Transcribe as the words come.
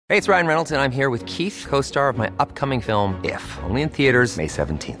Hey, it's Ryan Reynolds, and I'm here with Keith, co-star of my upcoming film, If, only in theaters May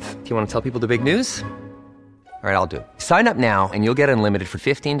 17th. Do you want to tell people the big news? All right, I'll do it. Sign up now and you'll get unlimited for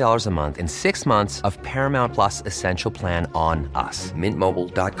 $15 a month and 6 months of Paramount Plus Essential Plan on us.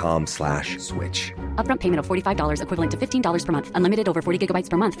 MintMobile.com/switch. Upfront payment of $45 equivalent to $15 per month. Unlimited over 40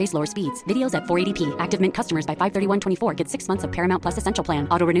 gigabytes per month. Face lower speeds. Videos at 480p. Active Mint customers by 531.24 get 6 months of Paramount Plus Essential Plan.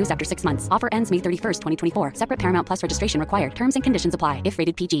 Auto renews after 6 months. Offer ends May 31st, 2024. Separate Paramount Plus registration required. Terms and conditions apply if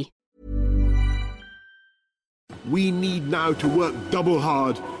rated PG. We need now to work double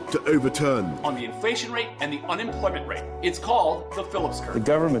hard to overturn on the inflation rate and the unemployment rate. It's called the Phillips curve. The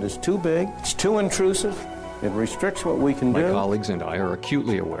government is too big, it's too intrusive, it restricts what we can do. My colleagues and I are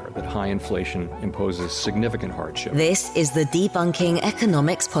acutely aware that high inflation imposes significant hardship. This is the Debunking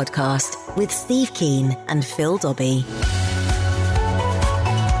Economics Podcast with Steve Keen and Phil Dobbie.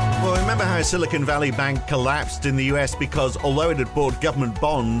 Well, remember how Silicon Valley Bank collapsed in the US because although it had bought government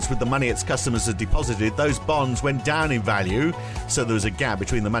bonds with the money its customers had deposited, those bonds went down in value, so there was a gap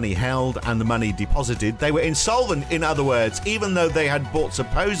between the money held and the money deposited. They were insolvent, in other words, even though they had bought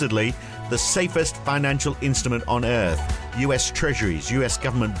supposedly the safest financial instrument on earth, US Treasuries, US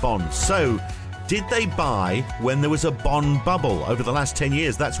government bonds. So, did they buy when there was a bond bubble? Over the last 10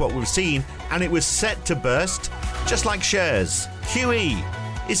 years, that's what we've seen, and it was set to burst, just like shares. QE.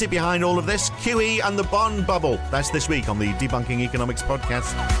 Is it behind all of this? QE and the bond bubble. That's this week on the Debunking Economics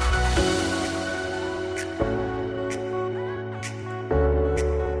Podcast.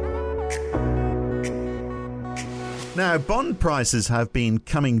 Now, bond prices have been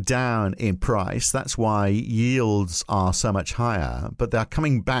coming down in price. That's why yields are so much higher. But they're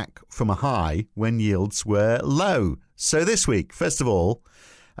coming back from a high when yields were low. So this week, first of all,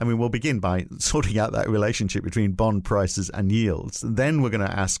 we'll begin by sorting out that relationship between bond prices and yields. And then we're going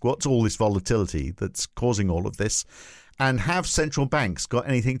to ask what's all this volatility that's causing all of this, and have central banks got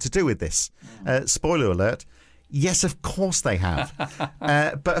anything to do with this? Spoiler alert, yes, of course they have.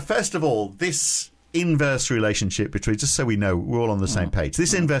 But first of all, this inverse relationship between, just so we know we're all on the same page,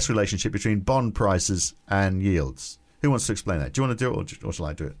 this inverse relationship between bond prices and yields. Who wants to explain that? Do you want to do it, or shall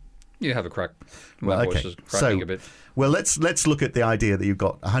I do it? You have a crack. My voice is cracking a bit. Well, let's look at the idea that you've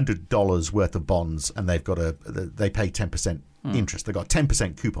got $100 worth of bonds and they've got they pay 10% interest. They've got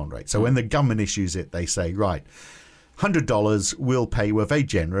 10% coupon rate. So when the government issues it, they say, right, $100 we're very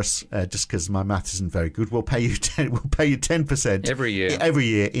generous, just because my math isn't very good. We'll pay you 10% every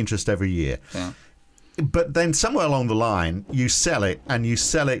year, interest every year. Yeah. But then somewhere along the line, you sell it, you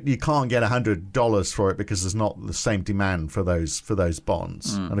can't get $100 for it because there's not the same demand for those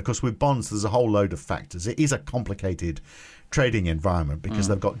bonds. And of course, with bonds, there's a whole load of factors. It is a complicated trading environment because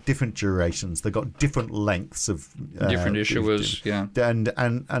they've got different durations, they've got different lengths of different issuers, and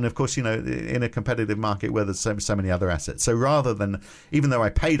of course, in a competitive market where there's so many other assets. So rather than, even though I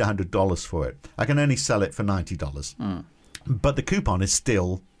paid $100 for it, I can only sell it for $90. But the coupon is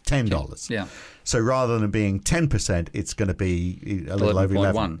still $10. Yeah. So rather than being 10%, it's going to be a little over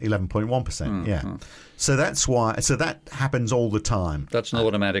 11.1%. Yeah. So that's why. So that happens all the time. That's an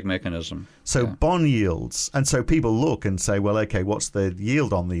automatic mechanism. So bond yields, and so people look and say, well, okay, what's the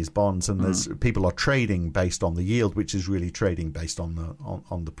yield on these bonds? And there's people are trading based on the yield, which is really trading based on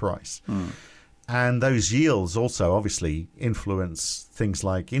the price. And those yields also obviously influence things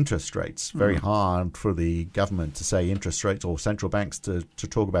like interest rates. Very hard for the government to say interest rates, or central banks to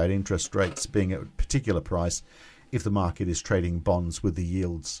talk about interest rates being at a particular price if the market is trading bonds with the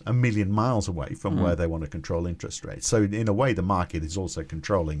yields a million miles away from where they want to control interest rates. So in a way, the market is also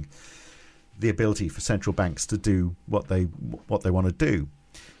controlling the ability for central banks to do what they want to do.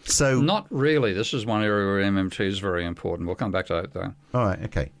 So not really. This is one area where MMT is very important. We'll come back to that, though. All right,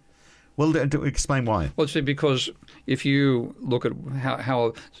 okay. Well, explain why. Well, see, because if you look at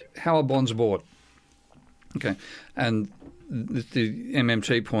how are bonds bought, okay, and the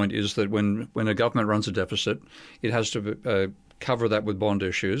MMT point is that when a government runs a deficit, it has to cover that with bond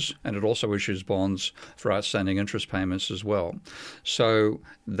issues, and it also issues bonds for outstanding interest payments as well. So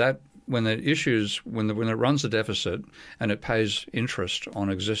that when it runs a deficit and it pays interest on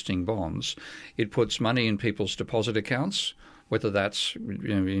existing bonds, it puts money in people's deposit accounts, whether that's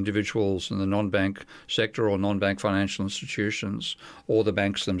individuals in the non-bank sector or non-bank financial institutions or the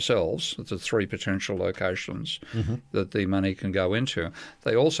banks themselves. The three potential locations that the money can go into.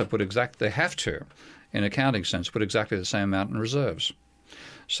 They also they have to, in accounting sense, put exactly the same amount in reserves.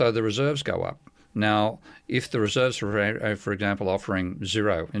 So the reserves go up. Now, if the reserves are, for example, offering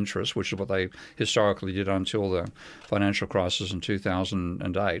zero interest, which is what they historically did until the financial crisis in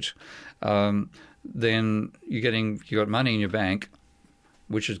 2008, then you got money in your bank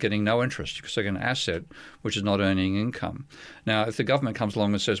which is getting no interest because they're an asset which is not earning income. Now, if the government comes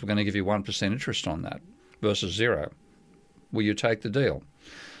along and says we're going to give you 1% interest on that versus 0, will you take the deal?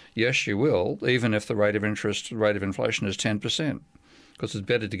 Yes, you will, even if the rate of inflation is 10%, because it's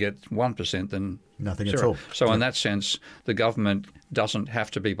better to get 1% than nothing 0. at all. So in that sense, the government doesn't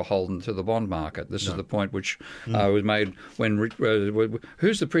have to be beholden to the bond market. This is the point which was made when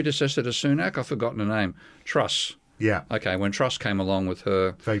who's the predecessor to Sunak? I've forgotten the name. Truss. Yeah. Okay. When Truss came along with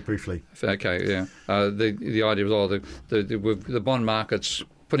her, very briefly. Okay. Yeah. The idea was the bond market's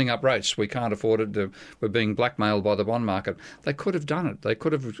putting up rates. We can't afford it. We're being blackmailed by the bond market. They could have done it. They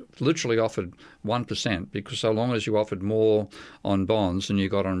could have literally offered 1%, because so long as you offered more on bonds than you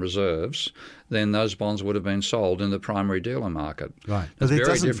got on reserves, then those bonds would have been sold in the primary dealer market. Right. It's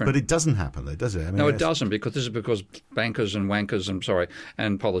very different. But it doesn't happen, though, does it? I mean, no, it doesn't, because this is because bankers and wankers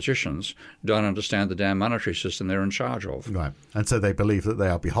and politicians don't understand the damn monetary system they're in charge of. Right. And so they believe that they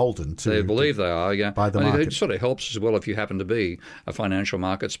are beholden to. They believe they are, yeah. By the market. It sort of helps as well if you happen to be a financial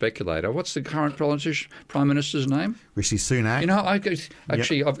market speculator. What's the current Prime Minister's name? Rishi Sunak. You know,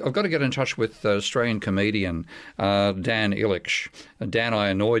 I've got to get in touch with Australian comedian Dan Illich.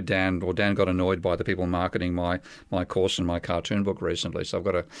 Dan got annoyed by the people marketing my course and my cartoon book recently, so I've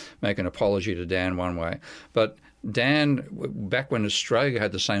got to make an apology to Dan one way. But Dan, back when Australia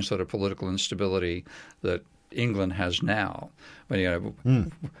had the same sort of political instability that England has now,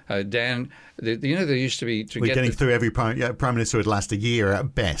 Dan, there used to be We're getting through every prime minister would last a year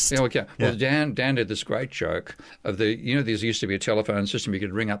at best. Yeah, okay. Well, Dan did this great joke of there used to be a telephone system. You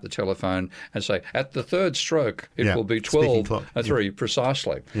could ring up the telephone and say, at the third stroke, it will be 12:03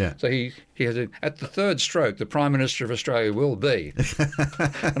 precisely. Yeah. So he has at the third stroke, the Prime Minister of Australia will be.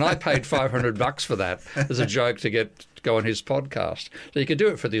 And I paid $500 for that as a joke to go on his podcast. So you could do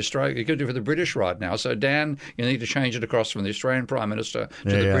it for you could do it for the British right now. So Dan, you need to change it across from the Australian Prime Minister to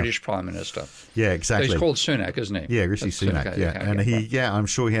the British Prime Minister. Yeah, exactly. So he's called Sunak, isn't he? Yeah, Rishi Sunak. I'm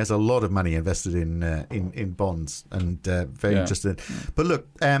sure he has a lot of money invested in bonds, and very interested. But look,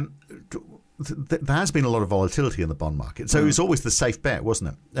 there has been a lot of volatility in the bond market, so it was always the safe bet,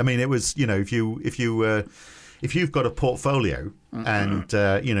 wasn't it? I mean, it was, if you've got a portfolio and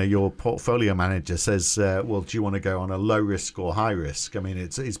your portfolio manager says, well, do you want to go on a low risk or high risk? I mean,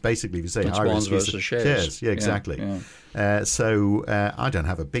 it's basically, if you say high bonds risk versus shares. Yeah, exactly. Yeah. So I don't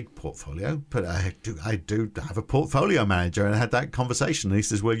have a big portfolio, but I do have a portfolio manager, and I had that conversation. And he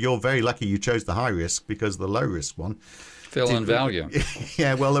says, well, you're very lucky you chose the high risk, because the low risk one fell in value.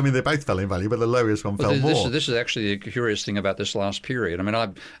 Yeah, well, I mean, they both fell in value, but the low risk one fell more. This is actually a curious thing about this last period. I mean,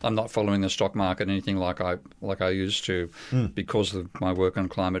 I'm not following the stock market anything like I used to because of my work on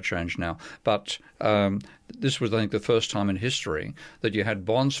climate change now. But this was, I think, the first time in history that you had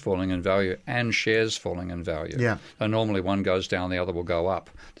bonds falling in value and shares falling in value. Yeah. So normally one goes down, the other will go up.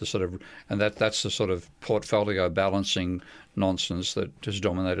 That's the sort of portfolio balancing nonsense that has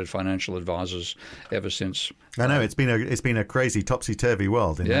dominated financial advisors ever since. I know it's been a crazy topsy-turvy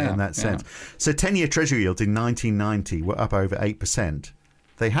world in that sense. So 10-year Treasury yields in 1990 were up over 8%.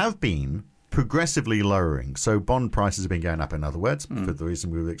 They have been progressively lowering. So bond prices have been going up, in other words, for the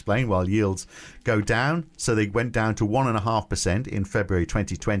reason we've explained, while yields go down. So they went down to 1.5% in February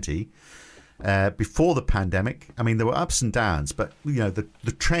 2020. Before the pandemic, I mean, there were ups and downs, but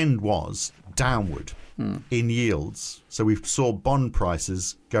the trend was downward in yields. So we saw bond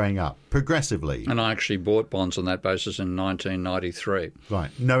prices going up progressively. And I actually bought bonds on that basis in 1993.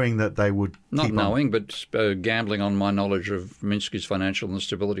 Right, knowing that they would but gambling on my knowledge of Minsky's financial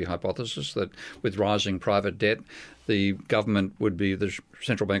instability hypothesis, that with rising private debt, the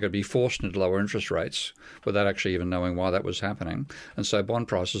central bank would be forced into lower interest rates without actually even knowing why that was happening. And so bond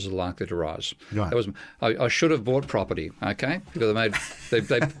prices are likely to rise. Right. I should have bought property, okay? Because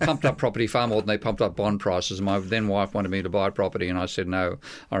they pumped up property far more than they pumped up bond prices. My then wife wanted me to buy property, and I said no.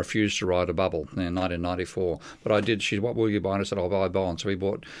 I refused to ride a bubble in 1994. But I did. She said, what will you buy? And I said, I'll buy bonds. So we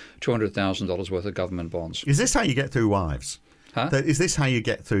bought $200,000 worth of government bonds. Is this how you get through wives? Huh? Is this how you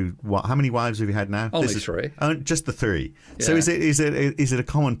get through? What? How many wives have you had now? Only 3. Just the 3. Yeah. So is it a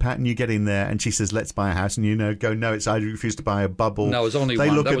common pattern? You get in there and she says, "Let's buy a house," and no, it's I refuse to buy a bubble. No, it was only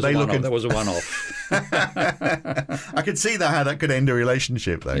one. That was a one-off. I could see how that could end a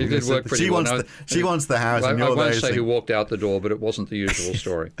relationship, though. It did work pretty well. She wants the house. I won't say who walked out the door, but it wasn't the usual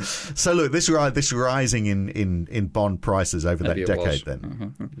story. So look, this rising in bond prices over that decade.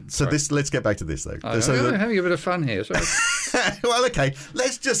 Then, so let's get back to this though. I'm having a bit of fun here. So. Well, okay.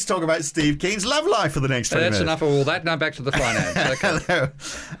 Let's just talk about Steve Keen's love life for the next 20 minutes. That's enough of all that. Now back to the finance.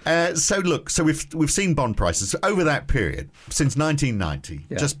 Okay. So we've seen bond prices over that period since 1990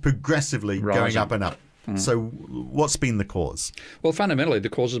 just progressively going up and up. So what's been the cause? Well, fundamentally, the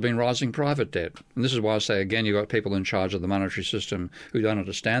cause has been rising private debt. And this is why I say, again, you've got people in charge of the monetary system who don't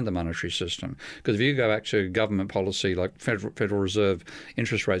understand the monetary system. Because if you go back to government policy like Federal Reserve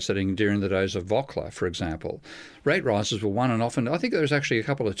interest rate setting during the days of Volcker, for example, rate rises were one and often. I think there was actually a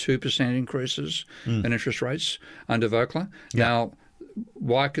couple of 2% increases in interest rates under Volcker. Yeah. Now,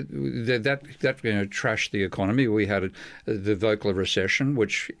 why could that trashed the economy? We had the Volcker recession,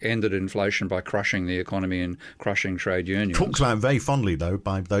 which ended inflation by crushing the economy and crushing trade unions. Talked about very fondly, though,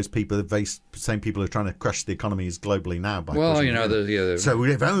 by those people, the very same people who are trying to crush the economies globally now. So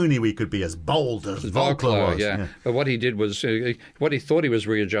if only we could be as bold as Volcker was. Yeah. But what he did was, what he thought he was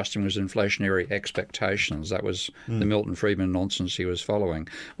readjusting was inflationary expectations. That was the Milton Friedman nonsense he was following.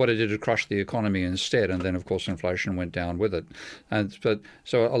 What it did was crush the economy instead, and then, of course, inflation went down with it.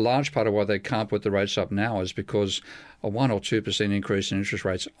 So a large part of why they can't put the rates up now is because a 1 or 2% increase in interest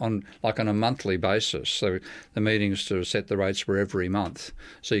rates on a monthly basis. So the meetings to set the rates were every month.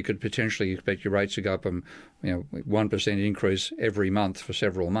 So you could potentially expect your rates to go up 1% increase every month for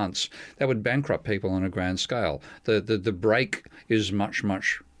several months. That would bankrupt people on a grand scale. The break is much,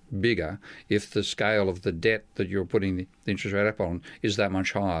 much bigger if the scale of the debt that you're putting the interest rate up on is that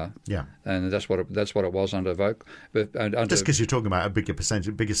much higher. Yeah, and that's what it was under Volcker. Just because you're talking about a bigger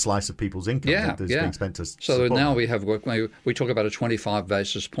percentage, bigger slice of people's income that's being spent to So now them. we talk about a 25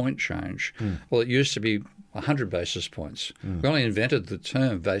 basis point change. Well, it used to be 100 basis points. We only invented the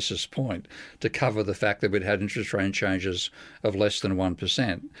term basis point to cover the fact that we'd had interest rate changes of less than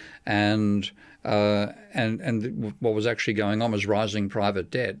 1%, and what was actually going on was rising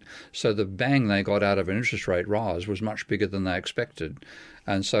private debt. So the bang they got out of an interest rate rise was much bigger than they expected,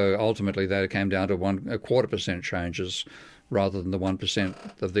 and so ultimately they came down to 1.25% changes rather than the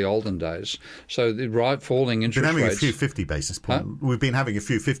 1% of the olden days. So the falling interest rates. We've been having a few 50 basis point. We've been having a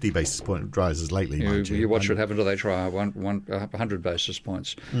few 50 basis point rises lately. You watch what happens till they try 100 basis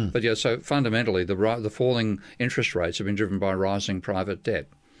points. But yeah, so fundamentally the falling interest rates have been driven by rising private debt.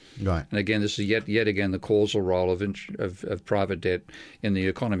 Right. And again, this is yet again the causal role of private debt in the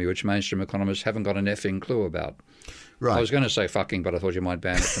economy, which mainstream economists haven't got an effing clue about. Right. I was going to say fucking, but I thought you might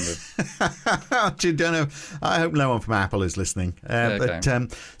ban it from the... You don't know. I hope no one from Apple is listening. Okay.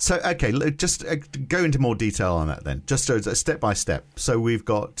 Just go into more detail on that then, just step by step. So we've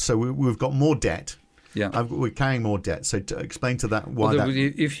got more debt. Yeah, we're carrying more debt. So to explain to that why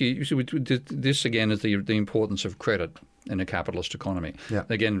this again is the importance of credit in a capitalist economy. Yeah.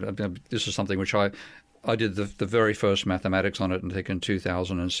 Again, this is something which I did the very first mathematics on it, I think in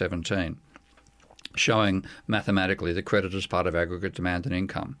 2017. Showing mathematically that credit is part of aggregate demand and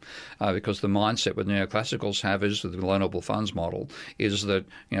income, because the mindset with neoclassicals have is with the loanable funds model is that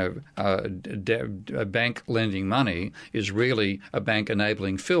a bank lending money is really a bank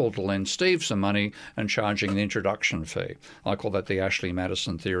enabling Phil to lend Steve some money and charging the introduction fee. I call that the Ashley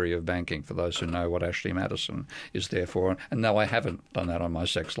Madison theory of banking. For those who know what Ashley Madison is there for, and no, I haven't done that on my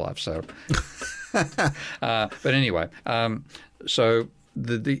sex life. So, but anyway, so.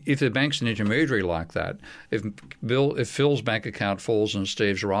 If the bank's an intermediary like that, if Phil's bank account falls and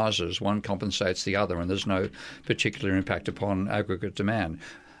Steve's rises, one compensates the other, and there's no particular impact upon aggregate demand.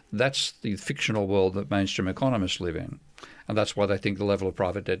 That's the fictional world that mainstream economists live in, and that's why they think the level of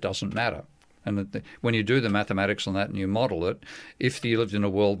private debt doesn't matter. And when you do the mathematics on that and you model it, if you lived in a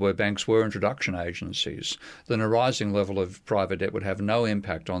world where banks were introduction agencies, then a rising level of private debt would have no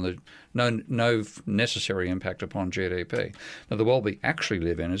impact on no necessary impact upon GDP. Now, the world we actually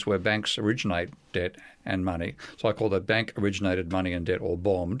live in is where banks originate debt and money. So I call that bank-originated money and debt, or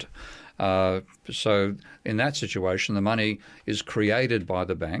BOMD. So in that situation, the money is created by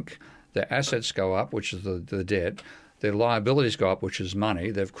the bank. The assets go up, which is the debt. Their liabilities go up, which is money.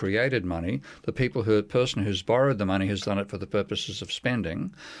 They've created money. The person who's borrowed the money has done it for the purposes of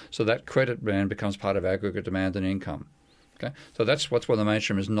spending. So that credit band becomes part of aggregate demand and income. Okay, so that's what the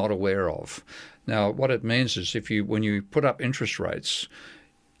mainstream is not aware of. Now, what it means is when you put up interest rates,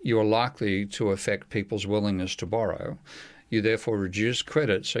 you are likely to affect people's willingness to borrow. You therefore reduce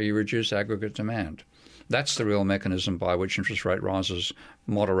credit, so you reduce aggregate demand. That's the real mechanism by which interest rate rises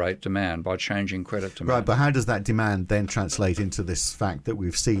moderate demand, by changing credit demand. Right, but how does that demand then translate into this fact that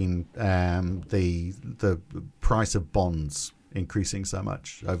we've seen the price of bonds increasing so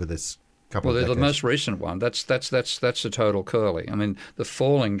much over this couple of decades? Well, the most recent one, that's the total curly. I mean, the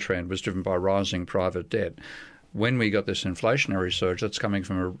falling trend was driven by rising private debt. When we got this inflationary surge, that's coming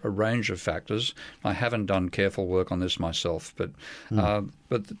from a range of factors. I haven't done careful work on this myself, but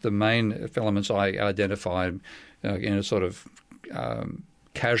the main elements I identified in a sort of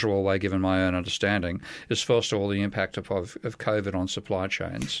casual way, given my own understanding, is first of all the impact of COVID on supply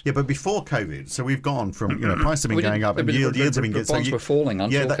chains. Yeah, but before COVID, so we've gone from, prices have been going up and yields have been... Bonds were falling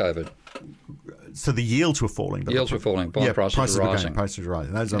until COVID. So the yields were falling. But yields were falling. Bond prices were rising. Prices were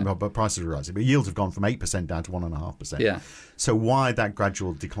rising. But prices were rising. But yields have gone from 8% down to 1.5%. Yeah. So why that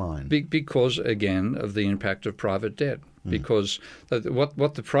gradual decline? Because, again, of the impact of private debt. Because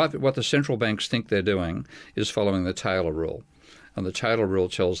what the central banks think they're doing is following the Taylor rule. And the Taylor rule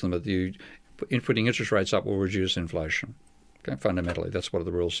tells them that putting interest rates up will reduce inflation. Okay, fundamentally, that's what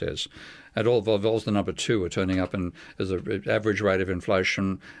the rule says. And all vols the number 2 are turning up as the average rate of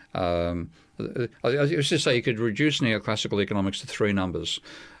inflation. I was just say you could reduce neoclassical economics to 3 numbers: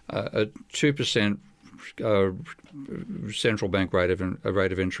 a 2% central bank rate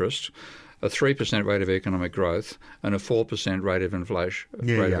of interest, a 3% rate of economic growth, and a 4% rate of inflation. Of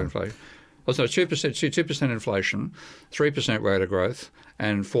inflation. Oh, so 2% inflation, 3% rate of growth,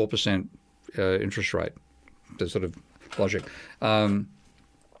 and 4% interest rate. The sort of logic.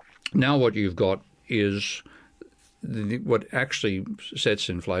 Now what you've got is what actually sets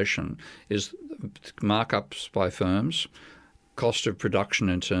inflation is markups by firms, cost of production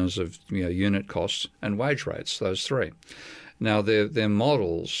in terms of unit costs, and wage rates. Those 3. Now their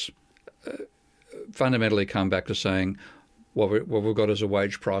models fundamentally come back to saying what we've got is a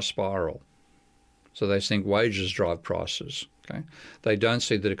wage price spiral. So they think wages drive prices. Okay, they don't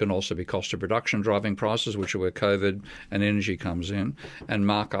see that it can also be cost of production driving prices, which are where COVID and energy comes in, and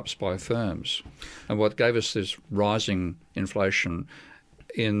markups by firms. And what gave us this rising inflation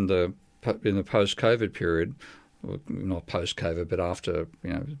in the post-COVID period, not post-COVID, but after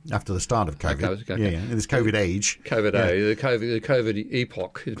after the start of COVID, in this COVID age, the COVID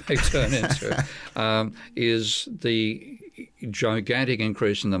epoch it may turn into, is the gigantic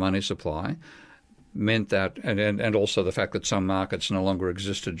increase in the money supply. Meant that, and also the fact that some markets no longer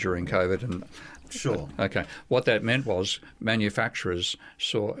existed during COVID. And sure. Okay. What that meant was manufacturers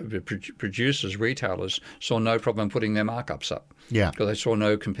producers, retailers saw no problem putting their markups up. Yeah. Because they saw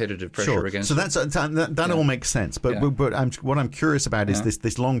no competitive pressure against. So that all makes sense. But what I'm curious about is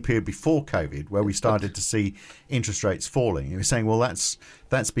this long period before COVID, where we started to see interest rates falling. You're saying, well, that's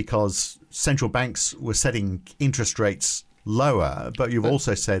because central banks were setting interest rates lower, but you've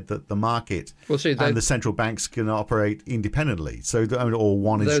also said that the market and the central banks can operate independently. So, or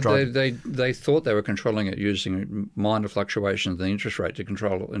one is driving. They thought they were controlling it using minor fluctuations in the interest rate to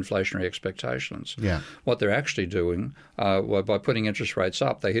control inflationary expectations. Yeah. What they're actually doing, by putting interest rates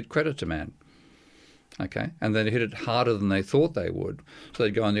up, they hit credit demand. Okay, and they hit it harder than they thought they would, so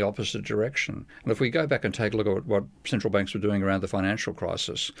they'd go in the opposite direction. And if we go back and take a look at what central banks were doing around the financial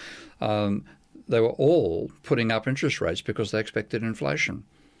crisis, they were all putting up interest rates because they expected inflation.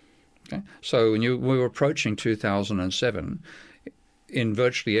 Okay? So when we were approaching 2007, in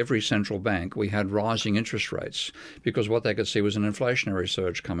virtually every central bank, we had rising interest rates because what they could see was an inflationary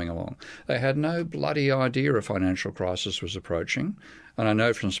surge coming along. They had no bloody idea a financial crisis was approaching. And I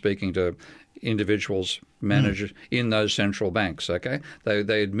know from speaking to individuals, managers in those central banks, okay,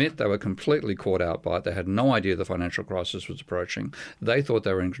 they admit they were completely caught out by it. They had no idea the financial crisis was approaching. They thought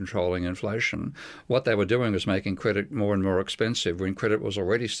they were in controlling inflation. What they were doing was making credit more and more expensive when credit was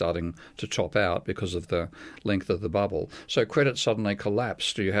already starting to top out because of the length of the bubble. So credit suddenly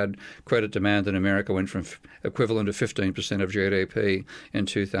collapsed. You had credit demand in America went from equivalent to 15% of GDP in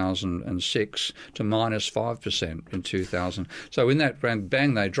 2006 to minus 5% in 2000. So in that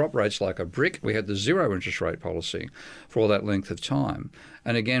bang, they dropped rates like a brick. We had the zero interest rate policy for all that length of time.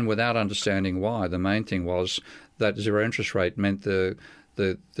 And again, without understanding why, the main thing was that zero interest rate meant the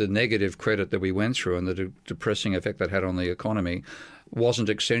negative credit that we went through and the depressing effect that had on the economy wasn't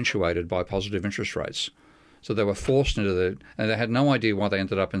accentuated by positive interest rates. So they were forced into the, and they had no idea why they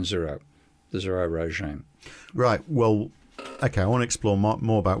ended up in the zero regime. Right. Well, okay, I want to explore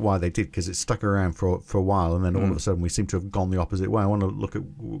more about why they did, because it stuck around for a while, and then all of a sudden we seem to have gone the opposite way. I want to look at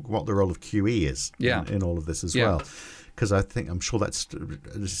what the role of QE is in all of this as well, because I'm sure that's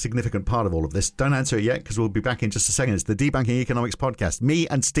a significant part of all of this. Don't answer it yet, because we'll be back in just a second. It's the Debunking Economics podcast. Me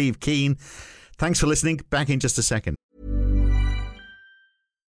and Steve Keen. Thanks for listening. Back in just a second.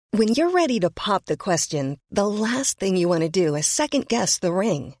 When you're ready to pop the question, the last thing you want to do is second-guess the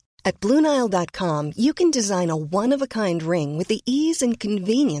ring. At BlueNile.com, you can design a one-of-a-kind ring with the ease and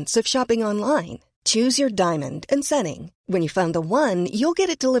convenience of shopping online. Choose your diamond and setting. When you find the one, you'll get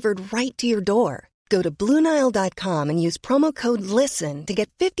it delivered right to your door. Go to BlueNile.com and use promo code LISTEN to get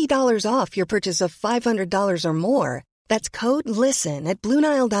 $50 off your purchase of $500 or more. That's code LISTEN at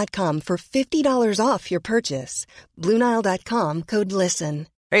BlueNile.com for $50 off your purchase. BlueNile.com, code LISTEN.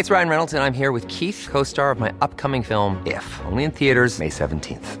 Hey, it's Ryan Reynolds, and I'm here with Keith, co-star of my upcoming film, If, only in theaters May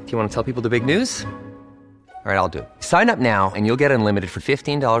 17th. Do you want to tell people the big news? All right, I'll do it. Sign up now and you'll get unlimited for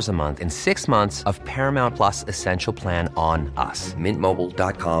 $15 a month and 6 months of Paramount Plus Essential Plan on us.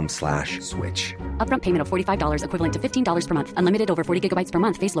 MintMobile.com/switch. Upfront payment of $45 equivalent to $15 per month. Unlimited over 40 gigabytes per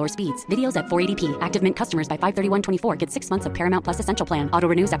month. Face lower speeds. Videos at 480p. Active Mint customers by 531.24 get 6 months of Paramount Plus Essential Plan. Auto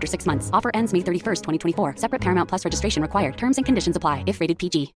renews after 6 months. Offer ends May 31st, 2024. Separate Paramount Plus registration required. Terms and conditions apply if rated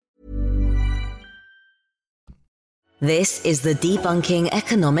PG. This is the Debunking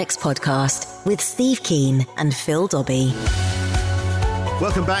Economics Podcast with Steve Keen and Phil Dobbie.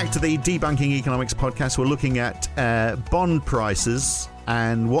 Welcome back to the Debunking Economics Podcast. We're looking at bond prices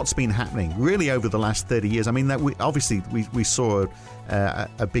and what's been happening really over the last 30 years. I mean, that we saw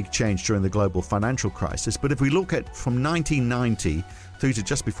a big change during the global financial crisis. But if we look at from 1990 through to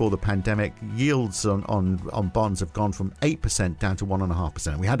just before the pandemic, yields on bonds have gone from 8% down to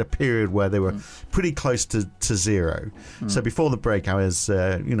 1.5%. We had a period where they were pretty close to zero. So before the break, I was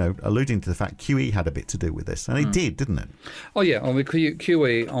alluding to the fact QE had a bit to do with this, and it did, didn't it? Oh yeah, well,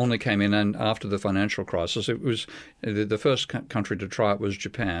 QE only came in and after the financial crisis. It was the first country to try it was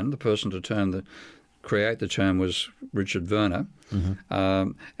Japan. The person to create the term was Richard Werner,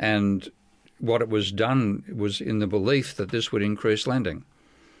 and what it was done was in the belief that this would increase lending.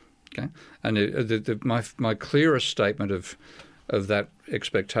 Okay, and my clearest statement of that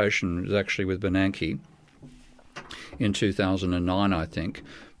expectation is actually with Bernanke in 2009, I think.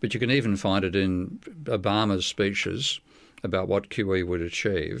 But you can even find it in Obama's speeches about what QE would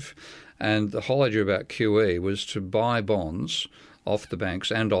achieve. And the whole idea about QE was to buy bonds off the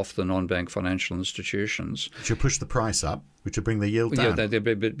banks and off the non-bank financial institutions. Which will push the price up, which will bring the yield down. Yeah, they'd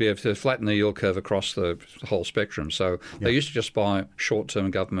be able to flatten the yield curve across the whole spectrum. So they used to just buy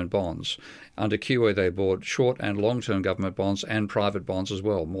short-term government bonds. Under QE, they bought short and long-term government bonds and private bonds as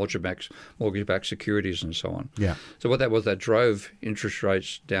well, mortgage-backed securities and so on. Yeah. So what that was, that drove interest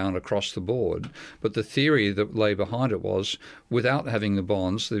rates down across the board. But the theory that lay behind it was, without having the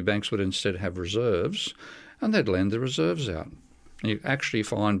bonds, the banks would instead have reserves, and they'd lend the reserves out. You actually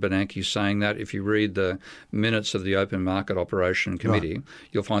find Bernanke saying that if you read the minutes of the Open Market Operation Committee,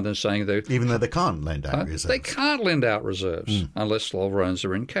 you'll find them saying that even though they can't lend out reserves. They can't lend out reserves unless sovereigns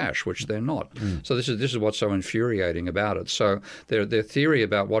are in cash, which they're not. So this is what's so infuriating about it. So their theory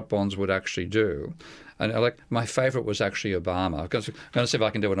about what bonds would actually do. And my favourite was actually Obama. I'm going to see if I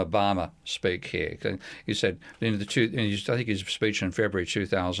can do an Obama speak here. He said, I think his speech in February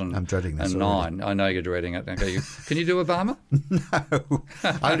 2009. I'm dreading this already. I know you're dreading it. Okay, can you do Obama? No.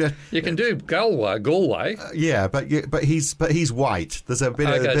 You can do Galway. Yeah, but he's white. There's a bit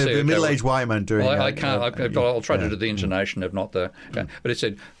of the middle-aged white man doing. Well, I can't. I'll try to do the intonation, if not the. Okay. But it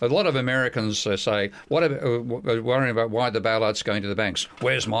said a lot of Americans say, worrying about why the bailout's going to the banks.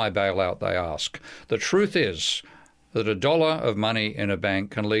 Where's my bailout? They ask. The truth is that $1 of money in a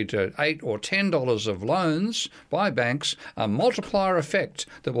bank can lead to $8 or $10 of loans by banks, a multiplier effect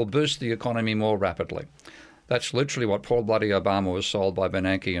that will boost the economy more rapidly. That's literally what Paul Bloody Obama was sold by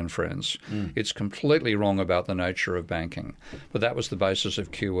Bernanke and friends. It's completely wrong about the nature of banking. But that was the basis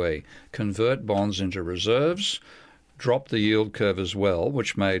of QE. Convert bonds into reserves, drop the yield curve as well,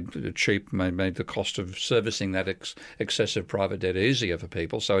 which made the cost of servicing that excessive private debt easier for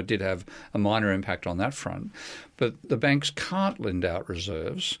people. So it did have a minor impact on that front. But the banks can't lend out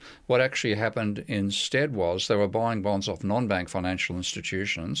reserves. What actually happened instead was they were buying bonds off non-bank financial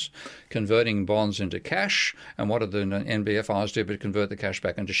institutions, converting bonds into cash, and what did the NBFIs do but convert the cash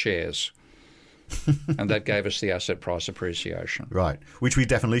back into shares? And that gave us the asset price appreciation. Right, which we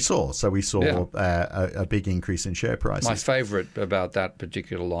definitely saw. So we saw a big increase in share prices. My favourite about that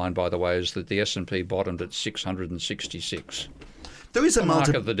particular line, by the way, is that the S&P bottomed at 666. There is a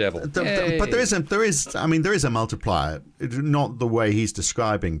mark of the devil. But there is a multiplier. Not the way he's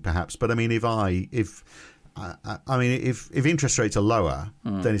describing, perhaps. But I mean, if interest rates are lower,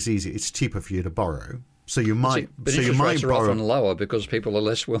 then it's easy. It's cheaper for you to borrow. So you might. But interest rates are often lower because people are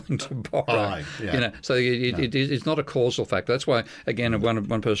less willing to borrow. Right, yeah. So it's not a causal factor. That's why, again,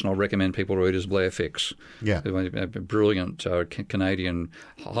 one person I'll recommend people read is Blair Fix. Yeah, a brilliant Canadian,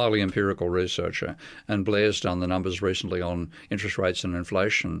 highly empirical researcher. And Blair's done the numbers recently on interest rates and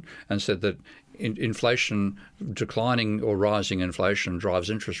inflation, and said that inflation, declining or rising inflation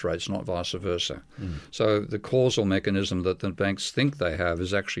drives interest rates, not vice versa. So the causal mechanism that the banks think they have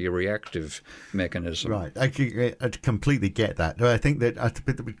is actually a reactive mechanism. Right. I completely get that. I think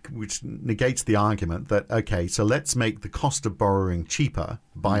that which negates the argument that, okay, so let's make the cost of borrowing cheaper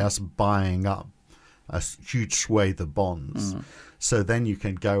by us buying up a huge swathe of bonds. So then you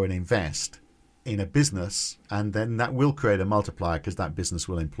can go and invest in a business And then that will create a multiplier because that business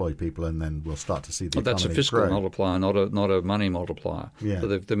will employ people, and then we'll start to see the economy That's a fiscal grow. multiplier, not a money multiplier. Yeah.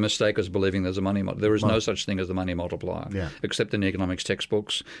 So the mistake is believing there's a money multiplier. There is no such thing as a money multiplier, except in economics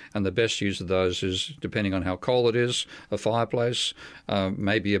textbooks. And the best use of those is, depending on how cold it is, a fireplace,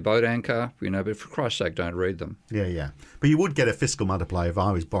 maybe a boat anchor. But for Christ's sake, don't read them. Yeah. But you would get a fiscal multiplier if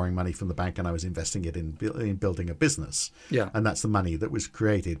I was borrowing money from the bank and I was investing it in building a business. Yeah. And that's the money that was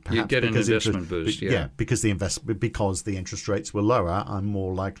created. Perhaps you get an investment boost. Because the interest rates were lower, I'm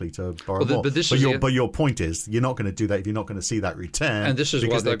more likely to borrow more. But your point is, you're not going to do that if you're not going to see that return. And this is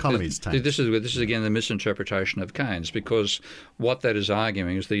because what the economy is tanked. This is again the misinterpretation of Keynes, because what that is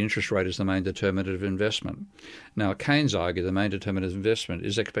arguing is the interest rate is the main determinant of investment. Now, Keynes argued the main determinant of investment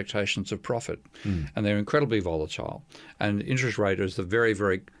is expectations of profit, and they're incredibly volatile. And interest rate is the very,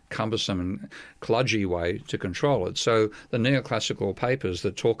 very cumbersome and kludgy way to control it. So the neoclassical papers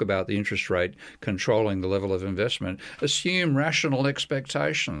that talk about the interest rate controlling the level of investment assume rational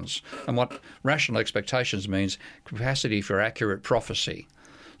expectations. And what rational expectations means, capacity for accurate prophecy.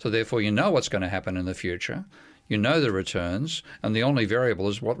 So therefore you know what's going to happen in the future, you know the returns, and the only variable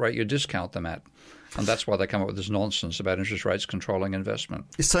is what rate you discount them at. And that's why they come up with this nonsense about interest rates controlling investment.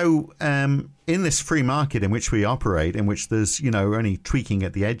 So in this free market in which we operate, in which there's, only tweaking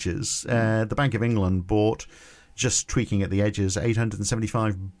at the edges, the Bank of England bought, just tweaking at the edges,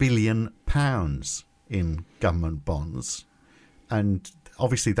 £875 billion in government bonds. And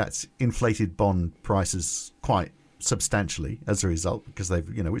obviously that's inflated bond prices quite substantially as a result, because they've,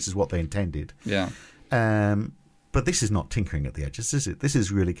 which is what they intended. Yeah. But this is not tinkering at the edges, is it? This is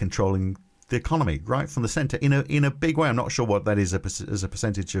really controlling the economy right from the centre in a big way. I'm not sure what that is as a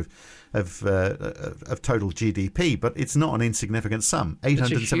percentage of total GDP, but it's not an insignificant sum.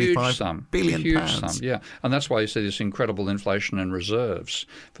 £875 billion. It's a huge sum, yeah. And that's why you see this incredible inflation in reserves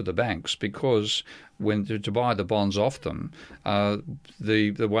for the banks, because when to buy the bonds off them,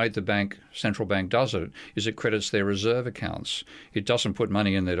 the way the central bank does it is it credits their reserve accounts. It doesn't put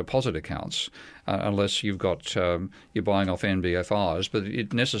money in their deposit accounts unless you're buying off NBFRs, but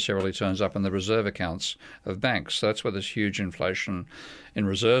it necessarily turns up in the reserve accounts of banks. So that's where this huge inflation in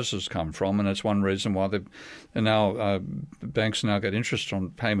reserves has come from, and it's one reason why banks now get interest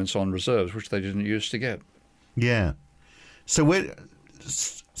on payments on reserves, which they didn't used to get. Yeah.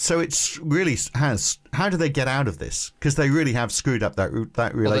 So it's really has. How do they get out of this? Because they really have screwed up that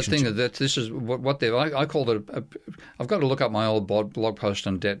relationship. Well, the thing is that this is what they. I called it. I've got to look up my old blog post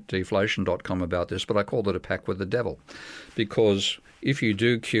on debtdeflation.com about this, but I called it a pact with the devil, because if you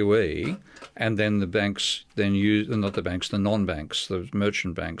do QE and then the banks then use, not the banks, the non-banks, the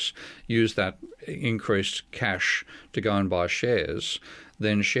merchant banks, use that increased cash to go and buy shares,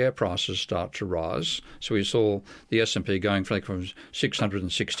 then share prices start to rise. So we saw the S&P going from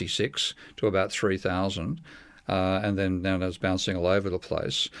 666 to about 3,000. And then now it's bouncing all over the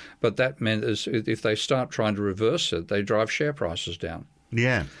place. But that meant if they start trying to reverse it, they drive share prices down.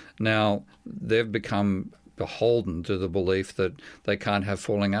 Yeah. Now, they've become beholden to the belief that they can't have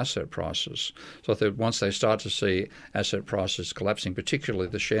falling asset prices. So that once they start to see asset prices collapsing, particularly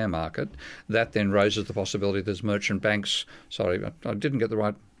the share market, that then raises the possibility there's merchant banks. Sorry, I didn't get the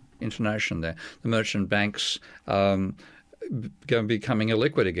right intonation there. The merchant banks becoming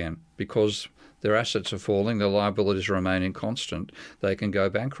illiquid again because their assets are falling, their liabilities are remaining constant, they can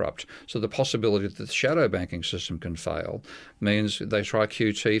go bankrupt. So the possibility that the shadow banking system can fail means they try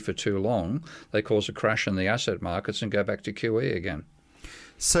QT for too long, they cause a crash in the asset markets and go back to QE again.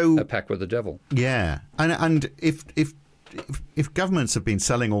 So a pact with the devil. Yeah. And if governments have been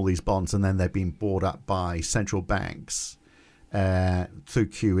selling all these bonds and then they've been bought up by central banks through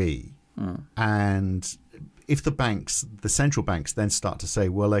QE, and if the central banks then start to say,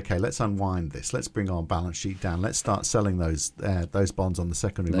 well, okay, let's unwind this, let's bring our balance sheet down, let's start selling those bonds on the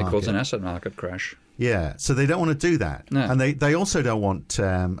secondary market. They cause an asset market crash. Yeah, so they don't want to do that. No. And they also don't want,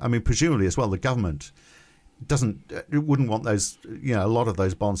 presumably as well, the government wouldn't want those, a lot of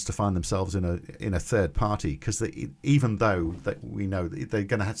those bonds to find themselves in a third party, because even though that we know that they're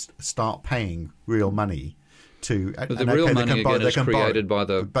going to have to start paying real money but the real money again is created by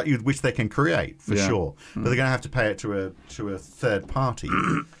the... which they can create, for sure. But they're going to have to pay it to a third party.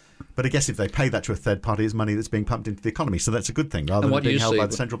 But I guess if they pay that to a third party, it's money that's being pumped into the economy. So that's a good thing, rather than being held by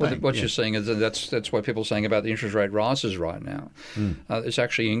the central bank. What you're seeing is that's why people are saying about the interest rate rises right now. It's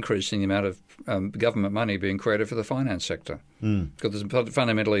actually increasing the amount of government money being created for the finance sector. Because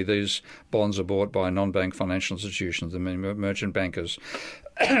fundamentally these bonds are bought by non-bank financial institutions, the merchant bankers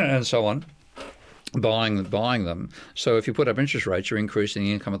and so on. Buying them. So if you put up interest rates, you're increasing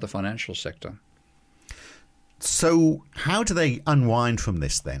the income of the financial sector. So how do they unwind from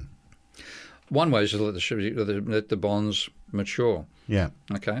this then? One way is to let the bonds mature. Yeah.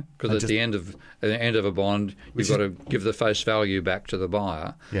 Okay. Because at the end of a bond, you've got to give the face value back to the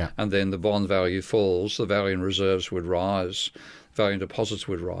buyer. Yeah. And then the bond value falls, the value in reserves would rise, value in deposits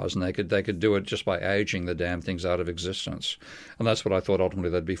would rise, and they could do it just by aging the damn things out of existence. And that's what I thought ultimately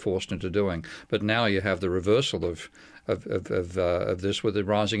they'd be forced into doing. But now you have the reversal of this with the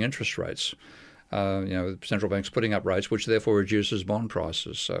rising interest rates. Central banks putting up rates, which therefore reduces bond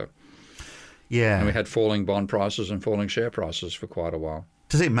prices. So. Yeah. And we had falling bond prices and falling share prices for quite a while.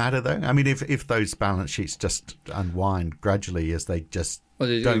 Does it matter, though? I mean, if those balance sheets just unwind gradually as they just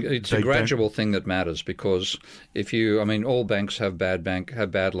it's a gradual thing that matters, because all banks have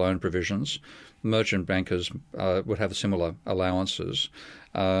bad loan provisions. Merchant bankers would have similar allowances.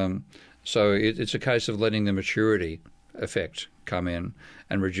 So it's a case of letting the maturity effect come in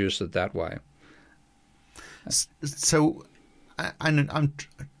and reduce it that way. So,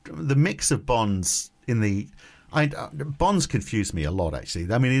 the mix of bonds bonds confuse me a lot,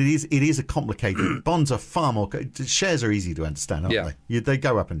 actually. I mean, it is a complicated. Bonds are far more. Shares are easy to understand, aren't they? They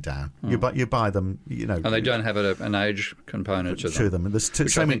go up and down. You buy them, and they don't have an age component to them. And there's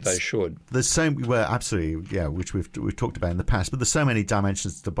which I think they should. There's absolutely, yeah, which we've talked about in the past. But there's so many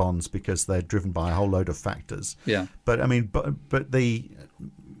dimensions to bonds because they're driven by a whole load of factors. Yeah. But I mean, but the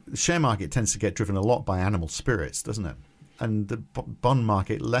share market tends to get driven a lot by animal spirits, doesn't it? And the bond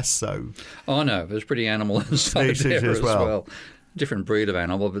market less so. Oh, no, there's pretty animal inside there as well. Different breed of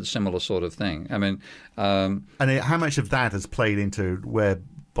animal, but similar sort of thing. I mean... and how much of that has played into where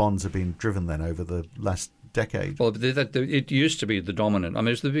bonds have been driven then over the last decade? Well, it used to be the dominant. I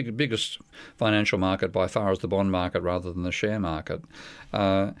mean, it's the biggest financial market by far is the bond market rather than the share market.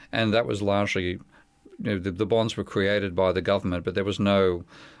 And that was largely... the bonds were created by the government, but there was no...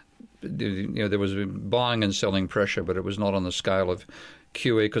 there was buying and selling pressure, but it was not on the scale of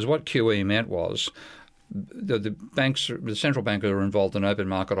QE, because what QE meant was the central bankers are involved in open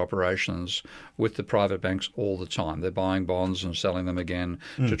market operations with the private banks all the time. They're buying bonds and selling them again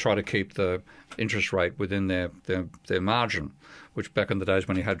to try to keep the interest rate within their margin, which back in the days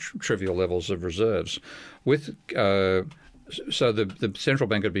when you had trivial levels of reserves. So the central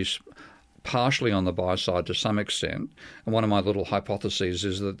bank would be partially on the buy side to some extent. And one of my little hypotheses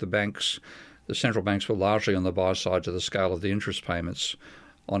is that the central banks were largely on the buy side to the scale of the interest payments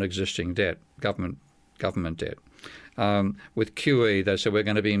on existing debt, government debt. With QE, they said we're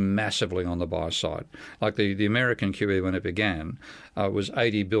going to be massively on the buy side. Like the American QE when it began was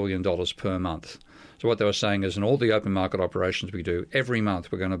 $80 billion per month. So what they were saying is in all the open market operations we do, every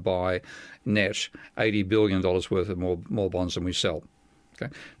month we're going to buy net $80 billion worth of more bonds than we sell.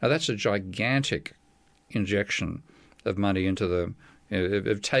 Okay. Now, that's a gigantic injection of money into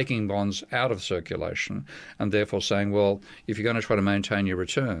of taking bonds out of circulation and therefore saying, well, if you're going to try to maintain your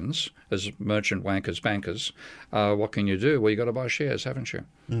returns as merchant bankers, what can you do? Well, you've got to buy shares, haven't you?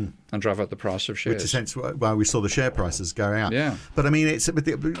 And drive up the price of shares. Which is hence why we saw the share prices go out. Yeah. But I mean,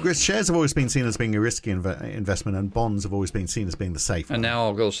 shares have always been seen as being a risky investment, and bonds have always been seen as being the safe one. And now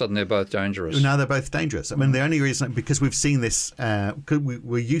all of a sudden they're both dangerous. Now they're both dangerous. I mean, the only reason, because we've seen this,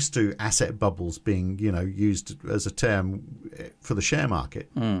 we're used to asset bubbles being, used as a term for the share market,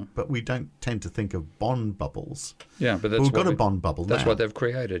 but we don't tend to think of bond bubbles. Yeah, but we've got a bond bubble now. That's what they've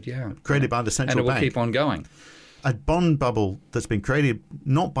created, yeah. Created by the central bank. And it will keep on going. A bond bubble that's been created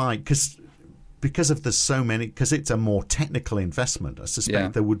not by because there's so many, because it's a more technical investment. I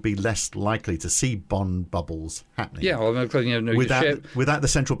suspect there would be less likely to see bond bubbles happening. Yeah, well, without the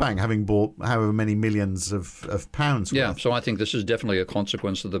central bank having bought however many millions of pounds. Yeah, worth. so I think this is definitely a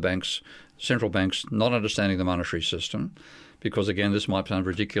consequence of the central banks not understanding the monetary system. Because, again, this might sound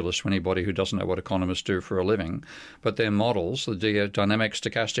ridiculous to anybody who doesn't know what economists do for a living, but their models, the dynamic,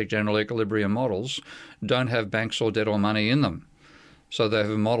 stochastic, general equilibrium models, don't have banks or debt or money in them. So they have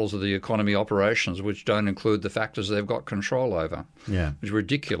models of the economy operations which don't include the factors they've got control over. Yeah. Which is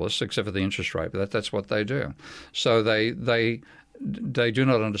ridiculous, except for the interest rate, but that's what they do. So they do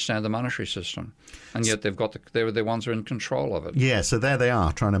not understand the monetary system, and yet they're the ones who are in control of it. Yeah, so there they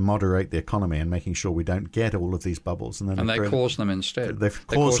are, trying to moderate the economy and making sure we don't get all of these bubbles. And they cause them instead. They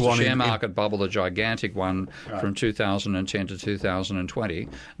caused the share market bubble, a gigantic one from 2010 to 2020.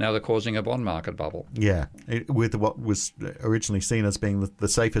 Now they're causing a bond market bubble. Yeah, with what was originally seen as being the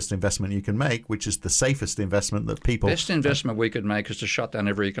safest investment you can make, which is the safest investment that people... Best investment we could make is to shut down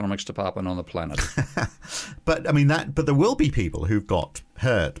every economics department on the planet. But there will be people who've got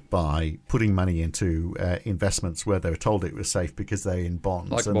hurt by putting money into investments where they were told it was safe because they're in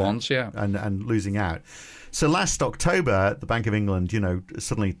bonds. And losing out. So last October, the Bank of England,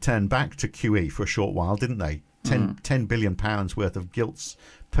 suddenly turned back to QE for a short while, didn't they? £10 billion worth of gilts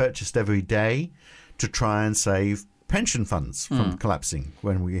purchased every day to try and save pension funds from collapsing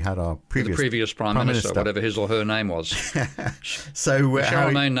when we had our previous Prime Minister, whatever his or her name was. So shall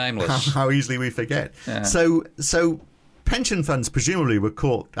remain nameless. How easily we forget. Yeah. So pension funds presumably were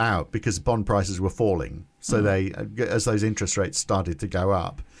caught out because bond prices were falling. So they, as those interest rates started to go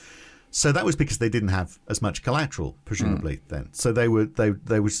up. So that was because they didn't have as much collateral, presumably, then. So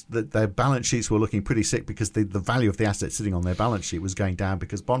their balance sheets were looking pretty sick because the value of the assets sitting on their balance sheet was going down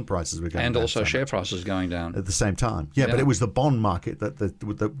because bond prices were going down. And also share prices going down. At the same time. Yeah, but it was the bond market that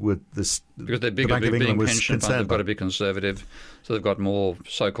because they're big, the Bank of England was pension funds, concerned they've got to about. be conservative. So they've got more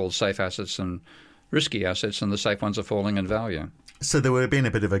so-called safe assets and risky assets, and the safe ones are falling in value. So there would have been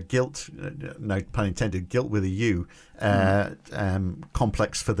a bit of a guilt, no pun intended, guilt with a U,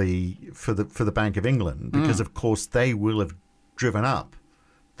 complex for the Bank of England because, of course, they will have driven up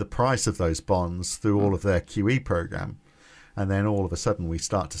the price of those bonds through all of their QE program, and then all of a sudden we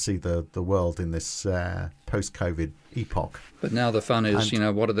start to see the world in this post-COVID epoch. But now the fun is,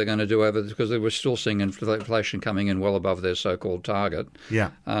 what are they going to do over this? Because they were still seeing inflation coming in well above their so-called target. Yeah.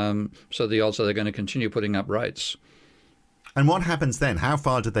 So the odds are they're going to continue putting up rates. And what happens then? How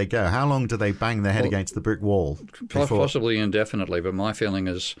far do they go? How long do they bang their head against the brick wall? Possibly indefinitely, but my feeling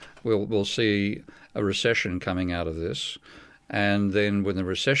is we'll see a recession coming out of this. And then when the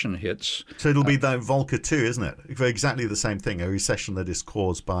recession hits... So it'll be the Volcker 2, isn't it? For exactly the same thing, a recession that is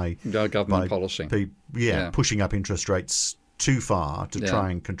caused by... government policy. Pushing up interest rates too far to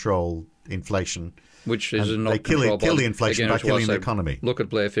try and control inflation. Which is not they kill the inflation by killing the economy. Look at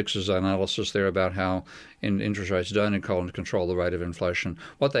Blair Fix's analysis there about how interest rates don't control the rate of inflation.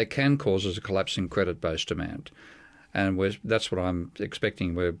 What they can cause is a collapsing credit-based demand. And that's what I'm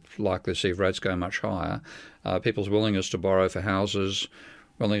expecting. We're likely to see if rates go much higher. People's willingness to borrow for houses,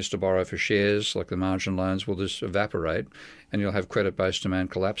 willingness to borrow for shares, like the margin loans, will just evaporate, and you'll have credit-based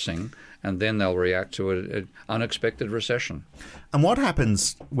demand collapsing, and then they'll react to an unexpected recession. And what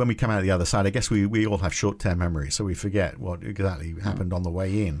happens when we come out the other side? I guess we all have short-term memory, so we forget what exactly happened on the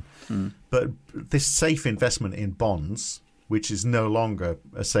way in. But this safe investment in bonds, which is no longer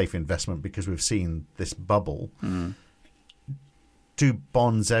a safe investment because we've seen this bubble, do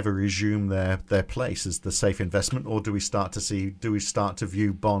bonds ever resume their place as the safe investment, or do we start to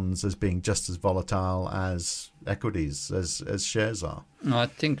view bonds as being just as volatile as equities, as shares are? No, I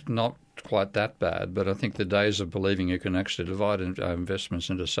think not quite that bad, but I think the days of believing you can actually divide investments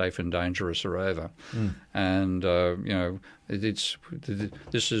into safe and dangerous are over. And this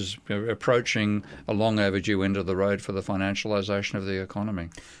is approaching a long overdue end of the road for the financialisation of the economy.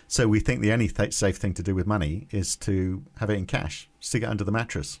 So we think the only safe thing to do with money is to have it in cash, stick it under the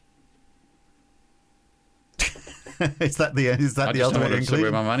mattress. Is that the ultimate conclusion?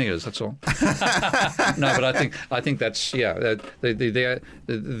 Where my money is. That's all. No, but I think that's we've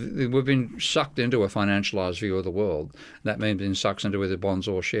been sucked into a financialised view of the world. That means being sucked into either bonds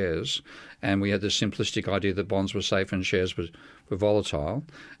or shares, and we had this simplistic idea that bonds were safe and shares were volatile,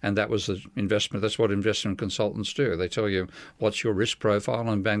 and that was the investment. That's what investment consultants do. They tell you what's your risk profile,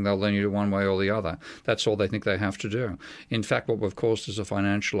 and bang, they'll lean you one way or the other. That's all they think they have to do. In fact, what we've caused is a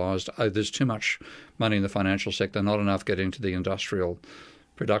financialised. There's too much money in the financial sector, not enough getting to the industrial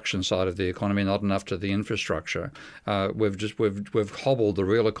production side of the economy, not enough to the infrastructure. We've hobbled the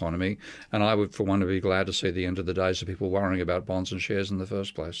real economy, and I would, for one, be glad to see the end of the days of people worrying about bonds and shares in the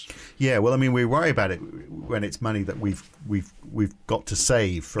first place. Yeah, well, I mean, we worry about it when it's money that we've got to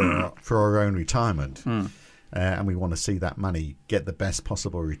save for our own retirement. And we want to see that money get the best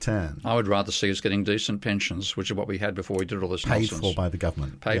possible return. I would rather see us getting decent pensions, which is what we had before we did all this nonsense. Paid for by the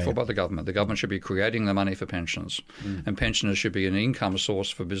government. Paid for by the government. The government should be creating the money for pensions, and pensioners should be an income source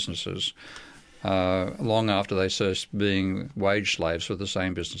for businesses long after they cease being wage slaves for the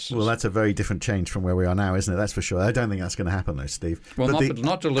same businesses. Well, that's a very different change from where we are now, isn't it? That's for sure. I don't think that's going to happen, though, Steve. Well,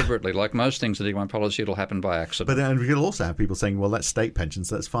 not deliberately. Like most things in economic policy, it'll happen by accident. But you'll also have people saying, well, that's state pensions,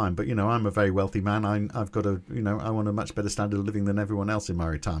 that's fine. But, I'm a very wealthy man. I've got I want a much better standard of living than everyone else in my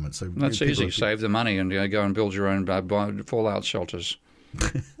retirement. So that's easy. Save the money and go and build your own fallout shelters.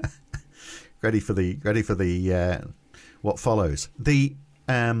 Ready for the what follows. The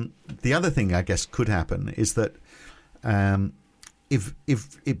other thing I guess could happen is that if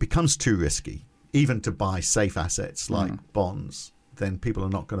it becomes too risky, even to buy safe assets like bonds, then people are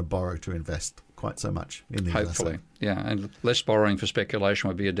not going to borrow to invest quite so much in these Hopefully, assets. yeah. And less borrowing for speculation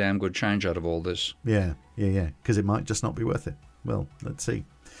would be a damn good change out of all this. Yeah, because it might just not be worth it. Well, let's see.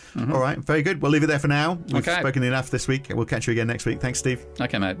 All right, very good. We'll leave it there for now. We've spoken enough this week. We'll catch you again next week. Thanks, Steve.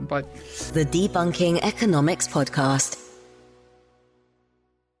 Okay, mate. Bye. The Debunking Economics Podcast.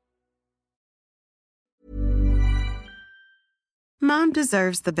 Mom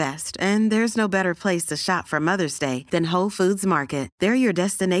deserves the best, and there's no better place to shop for Mother's Day than Whole Foods Market. They're your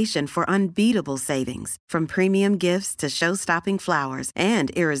destination for unbeatable savings, from premium gifts to show-stopping flowers and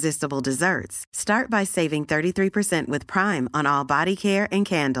irresistible desserts. Start by saving 33% with Prime on all body care and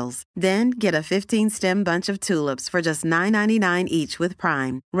candles. Then get a 15-stem bunch of tulips for just $9.99 each with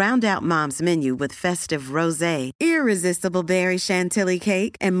Prime. Round out Mom's menu with festive rosé, irresistible berry chantilly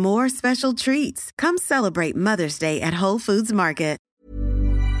cake, and more special treats. Come celebrate Mother's Day at Whole Foods Market.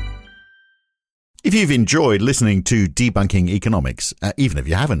 If you've enjoyed listening to Debunking Economics, even if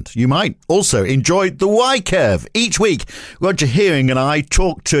you haven't, you might also enjoy The Y-Curve. Each week, Roger Hearing and I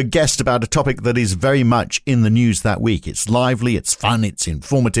talk to a guest about a topic that is very much in the news that week. It's lively, it's fun, it's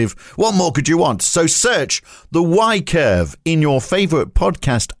informative. What more could you want? So search The Y-Curve in your favourite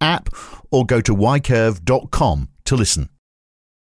podcast app or go to ycurve.com to listen.